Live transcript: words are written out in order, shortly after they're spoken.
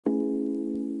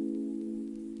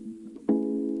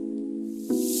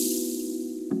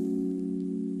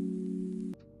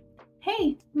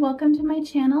Welcome to my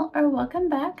channel, or welcome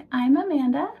back. I'm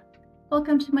Amanda.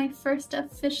 Welcome to my first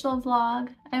official vlog.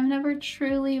 I've never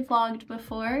truly vlogged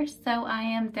before, so I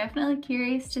am definitely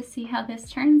curious to see how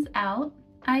this turns out.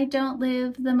 I don't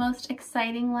live the most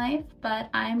exciting life,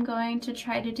 but I'm going to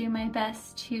try to do my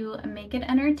best to make it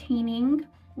entertaining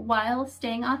while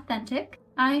staying authentic.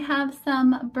 I have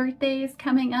some birthdays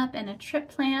coming up and a trip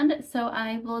planned, so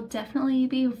I will definitely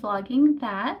be vlogging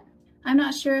that. I'm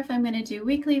not sure if I'm going to do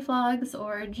weekly vlogs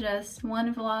or just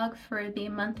one vlog for the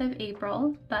month of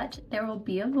April, but there will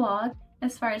be a vlog.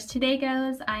 As far as today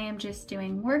goes, I am just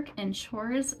doing work and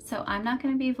chores, so I'm not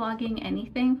going to be vlogging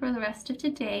anything for the rest of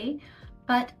today,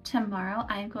 but tomorrow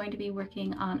I'm going to be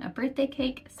working on a birthday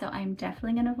cake, so I'm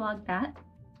definitely going to vlog that.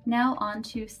 Now on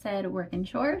to said work and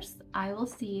chores. I will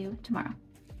see you tomorrow.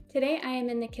 Today I am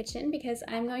in the kitchen because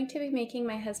I'm going to be making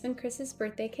my husband Chris's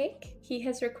birthday cake. He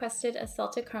has requested a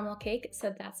salted caramel cake,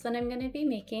 so that's what I'm going to be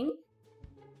making.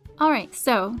 Alright,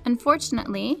 so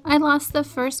unfortunately, I lost the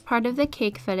first part of the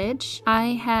cake footage.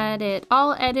 I had it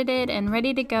all edited and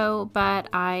ready to go, but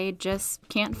I just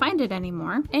can't find it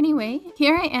anymore. Anyway,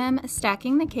 here I am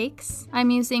stacking the cakes. I'm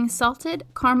using salted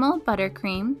caramel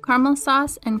buttercream, caramel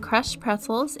sauce, and crushed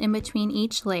pretzels in between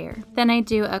each layer. Then I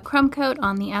do a crumb coat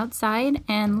on the outside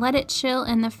and let it chill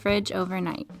in the fridge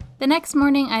overnight. The next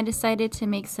morning, I decided to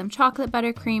make some chocolate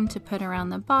buttercream to put around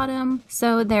the bottom,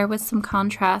 so there was some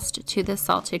contrast to the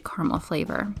salted caramel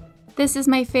flavor. This is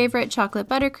my favorite chocolate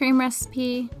buttercream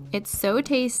recipe. It's so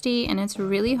tasty, and it's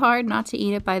really hard not to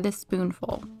eat it by the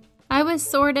spoonful. I was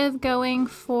sort of going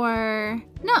for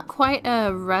not quite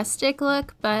a rustic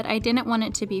look, but I didn't want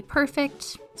it to be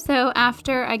perfect. So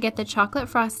after I get the chocolate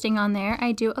frosting on there,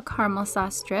 I do a caramel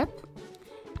sauce strip.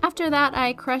 After that,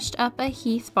 I crushed up a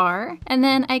Heath bar, and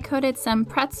then I coated some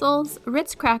pretzels,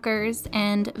 Ritz crackers,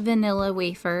 and vanilla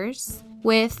wafers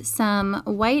with some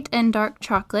white and dark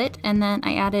chocolate, and then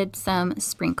I added some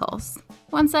sprinkles.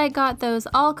 Once I got those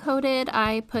all coated,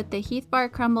 I put the Heath bar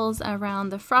crumbles around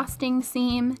the frosting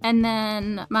seam, and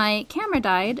then my camera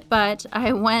died, but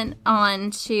I went on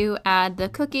to add the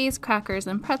cookies, crackers,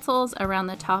 and pretzels around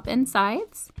the top and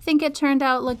sides. I think it turned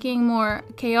out looking more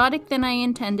chaotic than I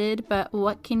intended, but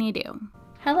what can you do?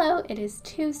 Hello, it is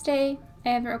Tuesday. I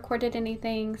haven't recorded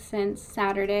anything since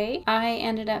Saturday. I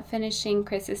ended up finishing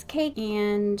Chris's cake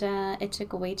and it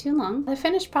took way too long. The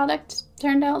finished product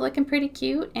turned out looking pretty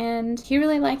cute and he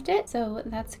really liked it, so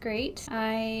that's great.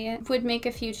 I would make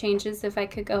a few changes if I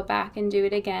could go back and do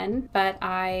it again, but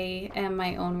I am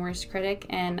my own worst critic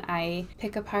and I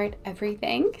pick apart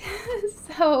everything.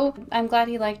 So I'm glad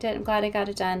he liked it. I'm glad I got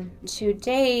it done.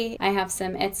 Today I have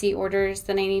some Etsy orders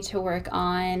that I need to work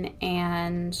on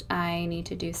and I need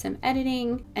to do some editing.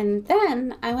 And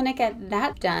then I want to get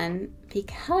that done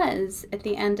because at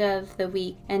the end of the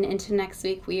week and into next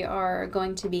week, we are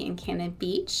going to be in Cannon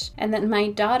Beach. And then my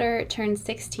daughter turns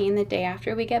 16 the day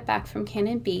after we get back from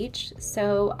Cannon Beach.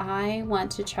 So I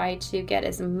want to try to get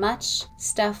as much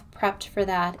stuff prepped for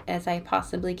that as I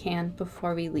possibly can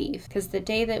before we leave. Because the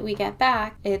day that we get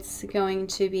back, it's going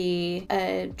to be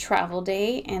a travel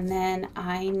day. And then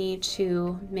I need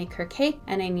to make her cake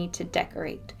and I need to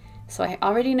decorate. So I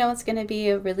already know it's going to be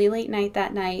a really late night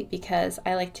that night because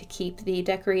I like to keep the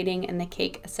decorating and the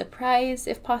cake a surprise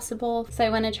if possible. So I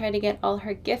want to try to get all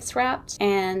her gifts wrapped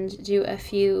and do a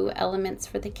few elements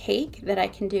for the cake that I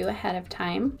can do ahead of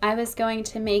time. I was going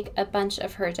to make a bunch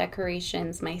of her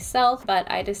decorations myself, but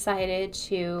I decided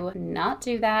to not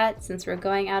do that since we're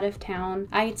going out of town.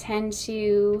 I tend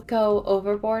to go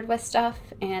overboard with stuff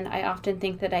and I often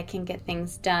think that I can get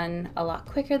things done a lot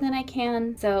quicker than I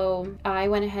can. So I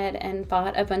went ahead and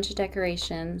bought a bunch of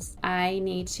decorations. I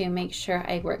need to make sure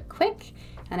I work quick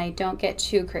and I don't get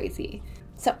too crazy.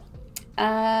 So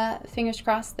fingers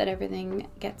crossed that everything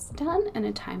gets done in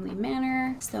a timely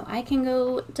manner so I can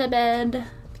go to bed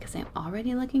because I'm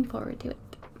already looking forward to it.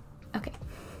 Okay.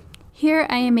 Here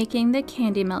I am making the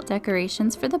candy melt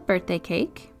decorations for the birthday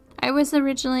cake. I was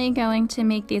originally going to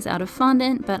make these out of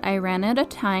fondant, but I ran out of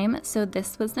time, so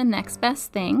this was the next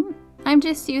best thing. I'm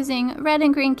just using red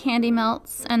and green candy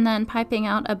melts and then piping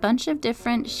out a bunch of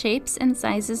different shapes and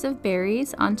sizes of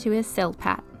berries onto a silk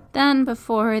pad. Then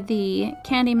before the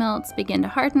candy melts begin to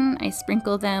harden, I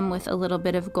sprinkle them with a little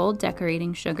bit of gold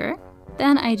decorating sugar.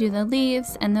 Then I do the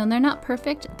leaves, and though they're not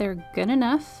perfect, they're good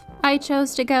enough. I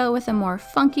chose to go with a more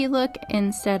funky look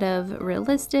instead of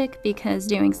realistic because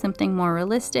doing something more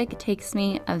realistic takes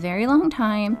me a very long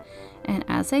time, and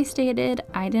as I stated,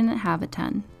 I didn't have a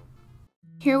ton.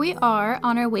 Here we are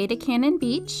on our way to Cannon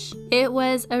Beach. It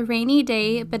was a rainy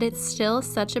day, but it's still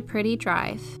such a pretty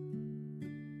drive.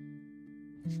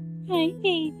 Hi,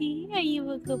 baby. Are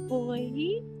you a good boy?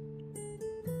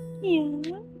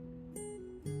 Yeah.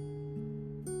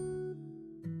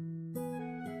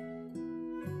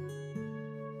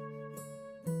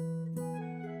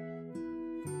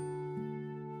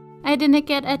 I didn't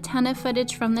get a ton of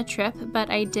footage from the trip, but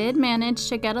I did manage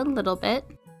to get a little bit.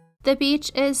 The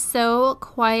beach is so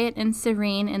quiet and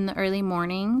serene in the early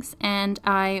mornings, and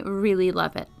I really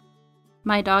love it.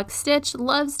 My dog Stitch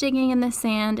loves digging in the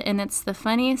sand, and it's the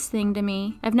funniest thing to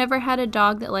me. I've never had a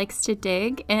dog that likes to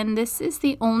dig, and this is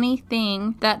the only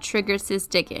thing that triggers his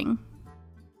digging.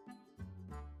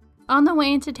 On the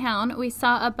way into town, we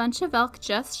saw a bunch of elk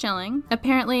just chilling.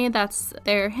 Apparently that's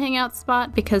their hangout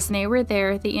spot because they were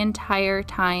there the entire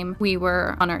time we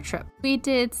were on our trip. We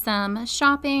did some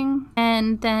shopping,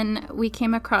 and then we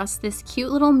came across this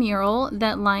cute little mural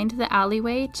that lined the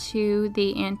alleyway to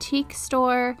the antique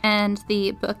store and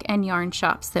the book and yarn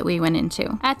shops that we went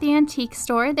into. At the antique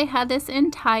store, they had this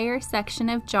entire section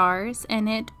of jars, and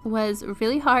it was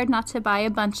really hard not to buy a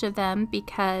bunch of them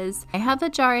because I have a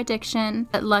jar addiction,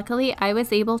 but luckily I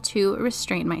was able to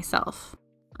restrain myself.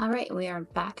 All right, we are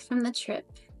back from the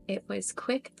trip. It was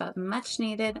quick but much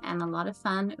needed and a lot of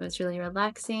fun. It was really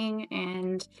relaxing,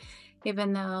 and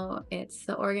even though it's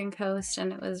the Oregon coast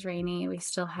and it was rainy, we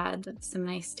still had some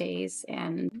nice days,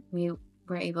 and we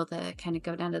were able to kind of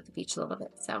go down to the beach a little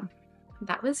bit. So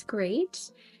that was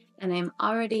great, and I'm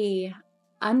already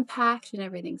unpacked and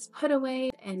everything's put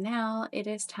away, and now it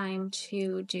is time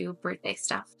to do birthday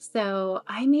stuff. So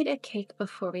I made a cake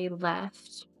before we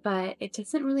left, but it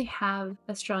doesn't really have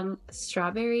a strong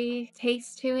strawberry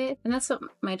taste to it, and that's what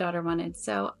my daughter wanted.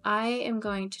 So I am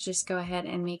going to just go ahead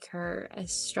and make her a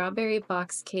strawberry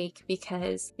box cake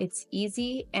because it's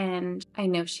easy and I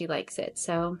know she likes it.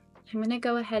 So I'm going to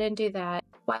go ahead and do that.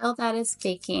 While that is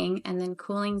baking and then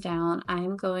cooling down,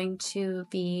 I'm going to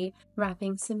be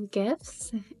wrapping some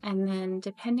gifts, and then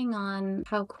depending on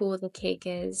how cool the cake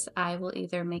is, I will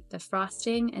either make the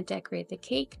frosting and decorate the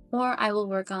cake, or I will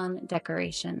work on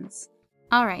decorations.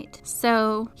 Alright,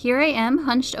 so here I am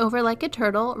hunched over like a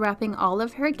turtle, wrapping all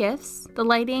of her gifts. The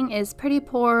lighting is pretty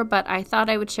poor, but I thought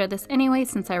I would share this anyway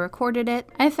since I recorded it.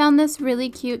 I found this really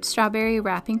cute strawberry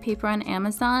wrapping paper on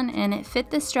Amazon, and it fit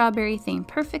the strawberry theme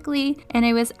perfectly, and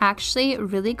it was actually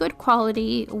really good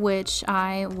quality, which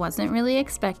I wasn't really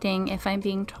expecting if I'm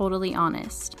being totally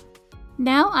honest.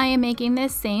 Now I am making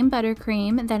this same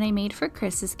buttercream that I made for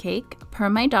Chris's cake, per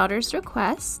my daughter's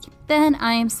request. Then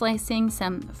I am slicing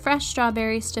some fresh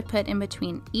strawberries to put in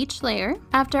between each layer.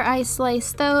 After I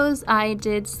sliced those, I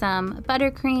did some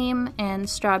buttercream and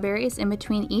strawberries in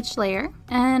between each layer.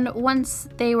 And once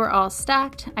they were all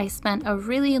stacked, I spent a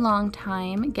really long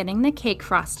time getting the cake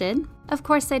frosted. Of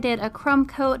course, I did a crumb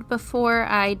coat before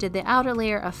I did the outer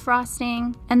layer of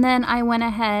frosting, and then I went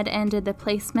ahead and did the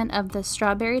placement of the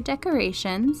strawberry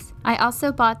decorations. I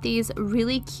also bought these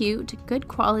really cute, good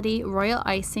quality royal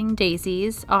icing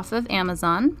daisies off of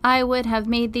Amazon. I would have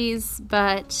made these,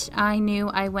 but I knew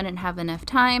I wouldn't have enough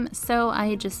time, so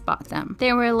I just bought them.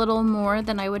 They were a little more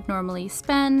than I would normally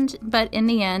spend, but in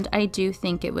the end, I do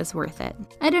think it was worth it.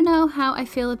 I don't know how I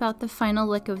feel about the final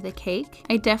look of the cake.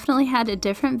 I definitely had a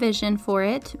different vision for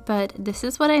it, but this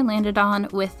is what I landed on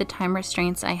with the time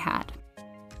restraints I had.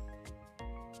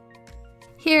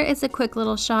 Here is a quick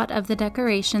little shot of the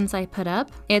decorations I put up.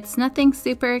 It's nothing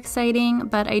super exciting,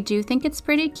 but I do think it's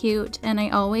pretty cute, and I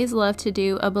always love to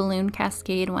do a balloon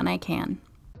cascade when I can.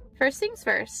 First things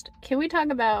first, can we talk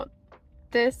about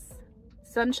this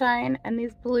sunshine and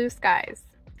these blue skies?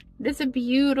 This is a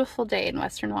beautiful day in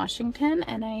Western Washington,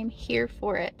 and I am here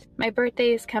for it. My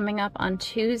birthday is coming up on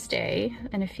Tuesday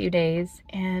in a few days,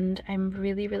 and I'm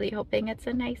really hoping it's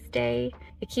a nice day.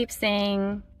 It keeps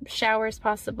saying showers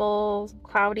possible,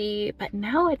 cloudy, but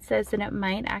now it says that it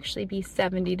might actually be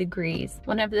 70 degrees.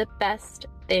 One of the best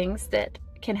things that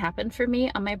can happen for me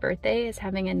on my birthday is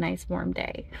having a nice warm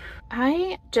day.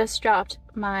 I just dropped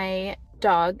my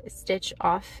dog Stitch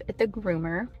off at the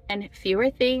groomer, and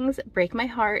fewer things break my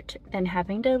heart than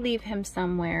having to leave him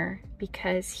somewhere,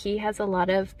 because he has a lot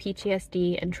of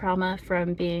PTSD and trauma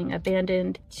from being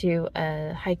abandoned to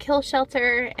a high kill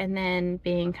shelter, and then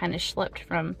being kind of schlepped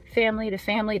from family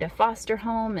to foster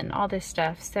home and all this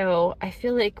stuff. So I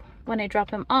feel like when I drop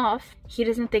him off, he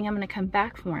doesn't think I'm gonna come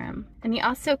back for him. And he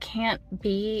also can't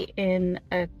be in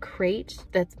a crate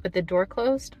that's with the door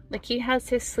closed. Like, he has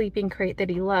his sleeping crate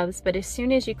that he loves, but as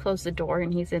soon as you close the door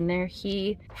and he's in there,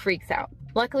 he freaks out.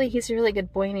 Luckily, he's a really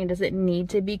good boy and he doesn't need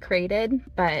to be crated,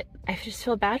 but I just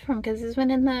feel bad for him because when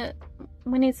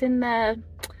he's in the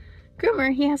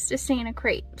groomer, he has to stay in a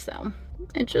crate. So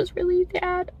it's just really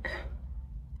sad.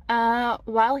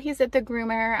 While he's at the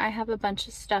groomer, I have a bunch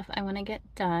of stuff I want to get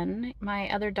done. My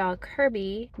other dog,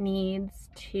 Kirby, needs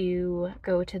to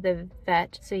go to the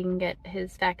vet so he can get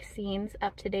his vaccines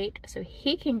up to date so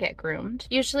he can get groomed.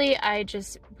 Usually I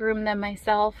just groom them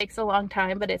myself. It takes a long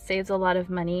time, but it saves a lot of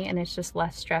money and it's just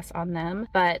less stress on them.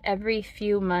 But every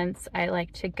few months, I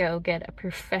like to go get a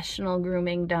professional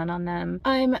grooming done on them.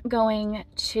 I'm going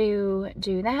to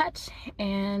do that,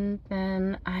 and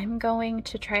then I'm going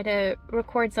to try to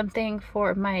record something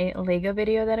for my Lego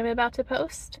video that I'm about to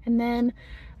post. And then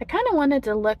I kind of wanted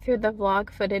to look through the vlog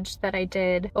footage that I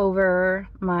did over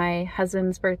my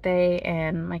husband's birthday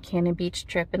and my Cannon Beach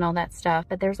trip and all that stuff,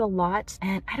 but there's a lot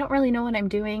and I don't really know what I'm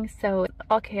doing, so it's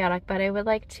all chaotic, but I would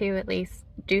like to at least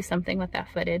do something with that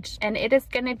footage. And it is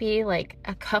going to be like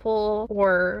a couple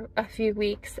or a few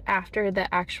weeks after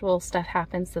the actual stuff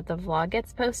happens that the vlog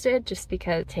gets posted, just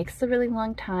because it takes a really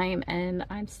long time and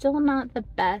I'm still not the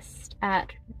best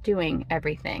at doing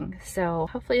everything. So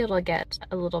hopefully it'll get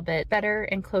a little bit better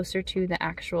and closer to the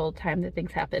actual time that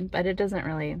things happen, but it doesn't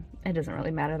really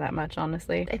matter that much,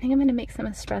 honestly. I think I'm gonna make some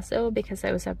espresso because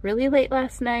I was up really late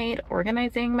last night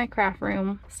organizing my craft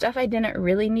room. Stuff I didn't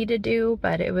really need to do,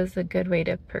 but it was a good way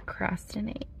to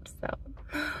procrastinate, so.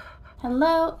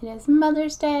 Hello, it is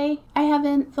Mother's Day. I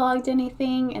haven't vlogged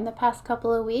anything in the past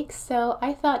couple of weeks, so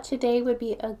I thought today would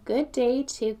be a good day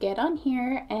to get on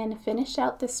here and finish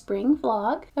out the spring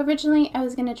vlog. Originally, I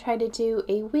was going to try to do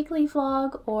a weekly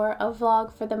vlog or a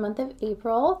vlog for the month of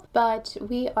April, but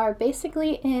we are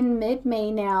basically in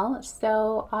mid-May now,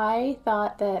 so I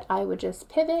thought that I would just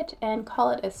pivot and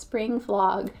call it a spring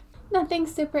vlog. Nothing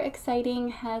super exciting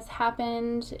has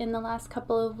happened in the last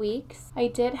couple of weeks. I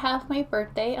did have my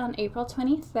birthday on April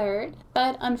 23rd,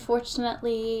 but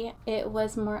unfortunately it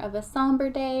was more of a somber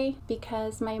day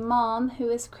because my mom, who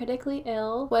is critically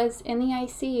ill, was in the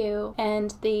ICU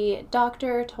and the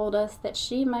doctor told us that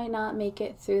she might not make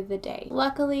it through the day.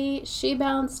 Luckily, she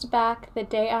bounced back the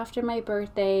day after my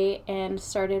birthday and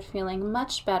started feeling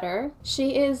much better.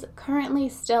 She is currently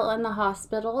still in the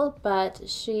hospital, but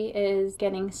she is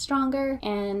getting stronger,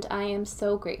 and I am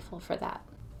so grateful for that.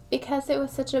 Because it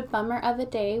was such a bummer of a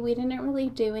day, we didn't really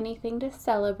do anything to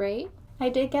celebrate. I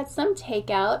did get some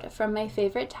takeout from my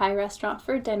favorite Thai restaurant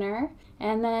for dinner,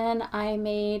 and then I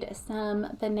made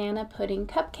some banana pudding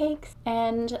cupcakes,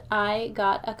 and I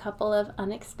got a couple of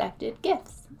unexpected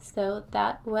gifts. So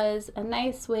that was a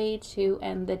nice way to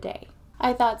end the day.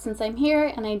 I thought since I'm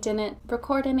here and I didn't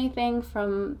record anything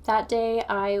from that day,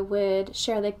 I would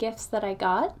share the gifts that I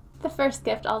got. The first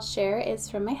gift I'll share is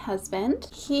from my husband.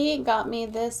 He got me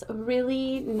this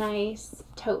really nice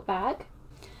tote bag.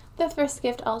 The first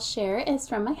gift I'll share is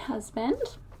from my husband.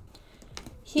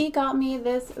 He got me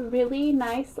this really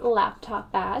nice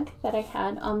laptop bag that I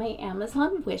had on my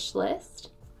Amazon wish list.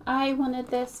 I wanted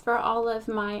this for all of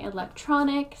my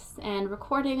electronics and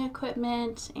recording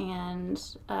equipment and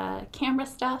camera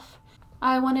stuff.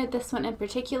 I wanted this one in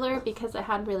particular because it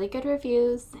had really good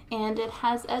reviews and it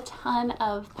has a ton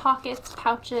of pockets,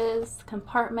 pouches,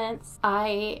 compartments.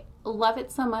 I love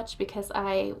it so much because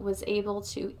I was able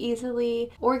to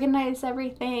easily organize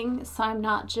everything, so I'm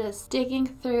not just digging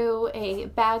through a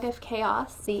bag of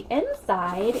chaos. The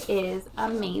inside is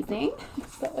amazing,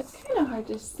 so it's kind of hard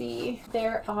to see.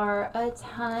 There are a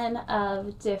ton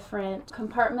of different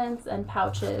compartments and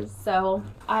pouches, so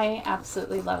I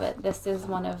absolutely love it. This is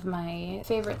one of my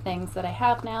favorite things that I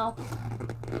have now.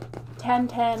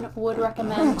 10/10 would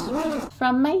recommend.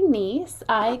 From my niece,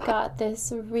 I got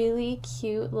this really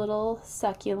cute little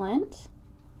succulent.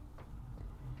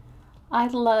 I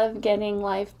love getting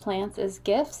live plants as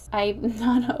gifts. I'm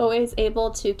not always able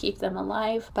to keep them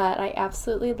alive, but I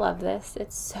absolutely love this.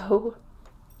 It's so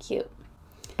cute.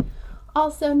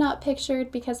 Also not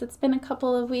pictured because it's been a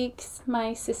couple of weeks,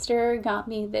 my sister got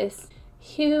me this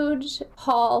huge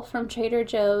haul from Trader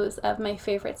Joe's of my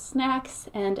favorite snacks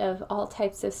and of all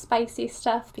types of spicy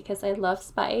stuff because I love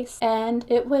spice, and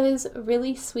it was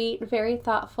really sweet, very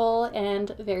thoughtful,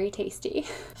 and very tasty.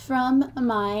 From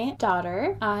my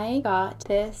daughter, I got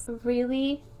this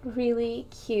really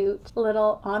cute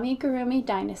little amigurumi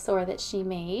dinosaur that she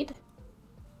made.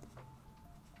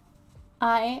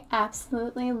 I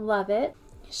absolutely love it.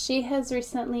 She has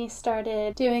recently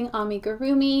started doing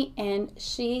amigurumi and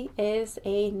she is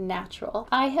a natural.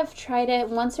 I have tried it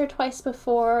once or twice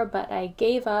before, but I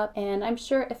gave up, and I'm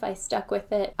sure if I stuck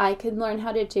with it, I could learn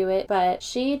how to do it, but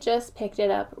she just picked it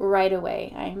up right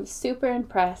away. I'm super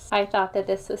impressed. I thought that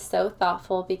this was so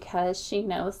thoughtful because she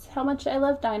knows how much I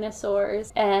love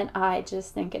dinosaurs, and I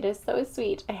just think it is so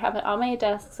sweet. I have it on my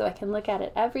desk so I can look at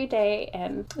it every day,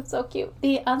 and it's so cute.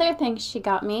 The other thing she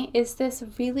got me is this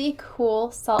really cool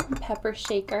salt and pepper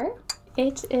shaker.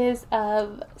 It is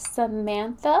of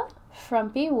Samantha from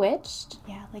Bewitched.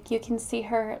 Yeah, like you can see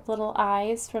her little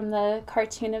eyes from the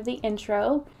cartoon of the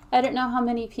intro. I don't know how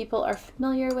many people are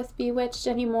familiar with Bewitched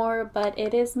anymore, but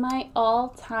it is my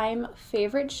all-time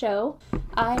favorite show.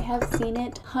 I have seen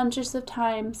it hundreds of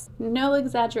times. No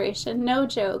exaggeration, no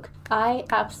joke. I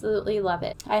absolutely love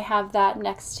it. I have that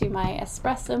next to my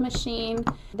espresso machine.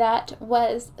 That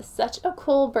was such a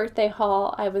cool birthday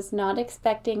haul. I was not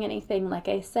expecting anything, like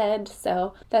I said,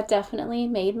 so that definitely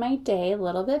made my day a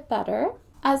little bit better.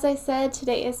 As I said,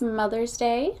 today is Mother's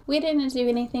Day. We didn't do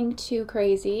anything too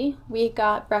crazy. We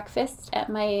got breakfast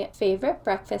at my favorite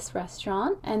breakfast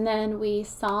restaurant, and then we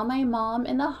saw my mom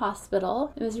in the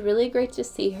hospital. It was really great to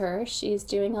see her. She's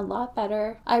doing a lot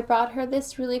better. I brought her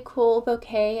this really cool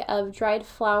bouquet of dried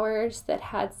flowers that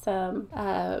had some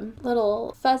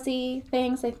little fuzzy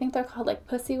things. I think they're called like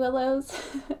pussy willows.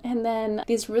 And then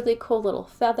these really cool little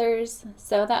feathers.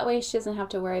 So that way she doesn't have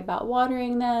to worry about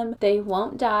watering them. They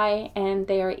won't die, and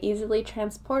they are easily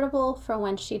transportable for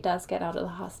when she does get out of the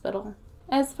hospital.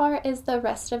 As far as the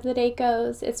rest of the day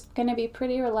goes, it's going to be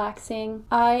pretty relaxing.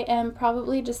 I am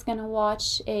probably just going to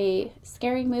watch a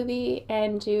scary movie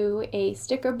and do a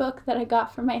sticker book that I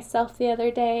got for myself the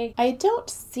other day. I don't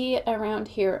see it around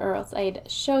here or else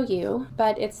I'd show you,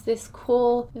 but it's this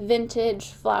cool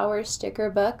vintage flower sticker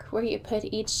book where you put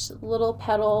each little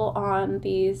petal on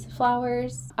these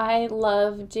flowers. I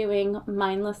love doing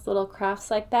mindless little crafts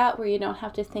like that where you don't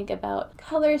have to think about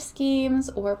color schemes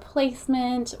or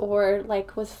placement or like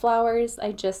with flowers,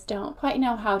 I just don't quite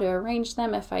know how to arrange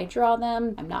them if I draw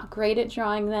them. I'm not great at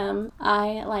drawing them.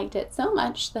 I liked it so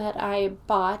much that I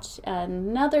bought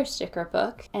another sticker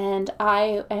book, and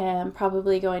I am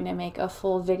probably going to make a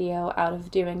full video out of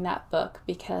doing that book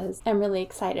because I'm really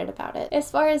excited about it.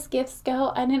 As far as gifts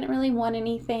go, I didn't really want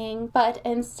anything, but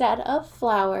instead of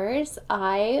flowers,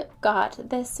 I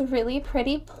got this really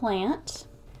pretty plant.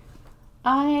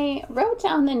 I wrote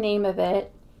down the name of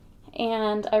it,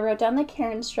 and I wrote down the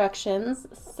care instructions,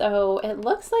 so it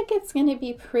looks like it's going to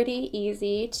be pretty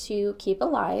easy to keep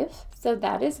alive, so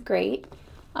that is great.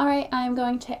 Alright, I'm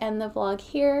going to end the vlog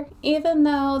here. Even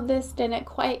though this didn't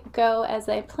quite go as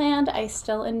I planned, I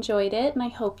still enjoyed it, and I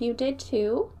hope you did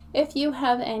too. If you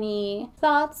have any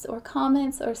thoughts or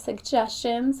comments or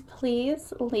suggestions,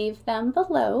 please leave them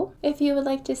below. If you would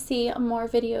like to see more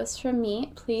videos from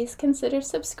me, please consider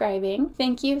subscribing.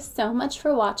 Thank you so much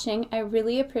for watching. I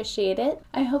really appreciate it.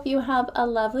 I hope you have a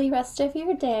lovely rest of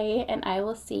your day, and I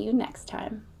will see you next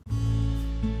time.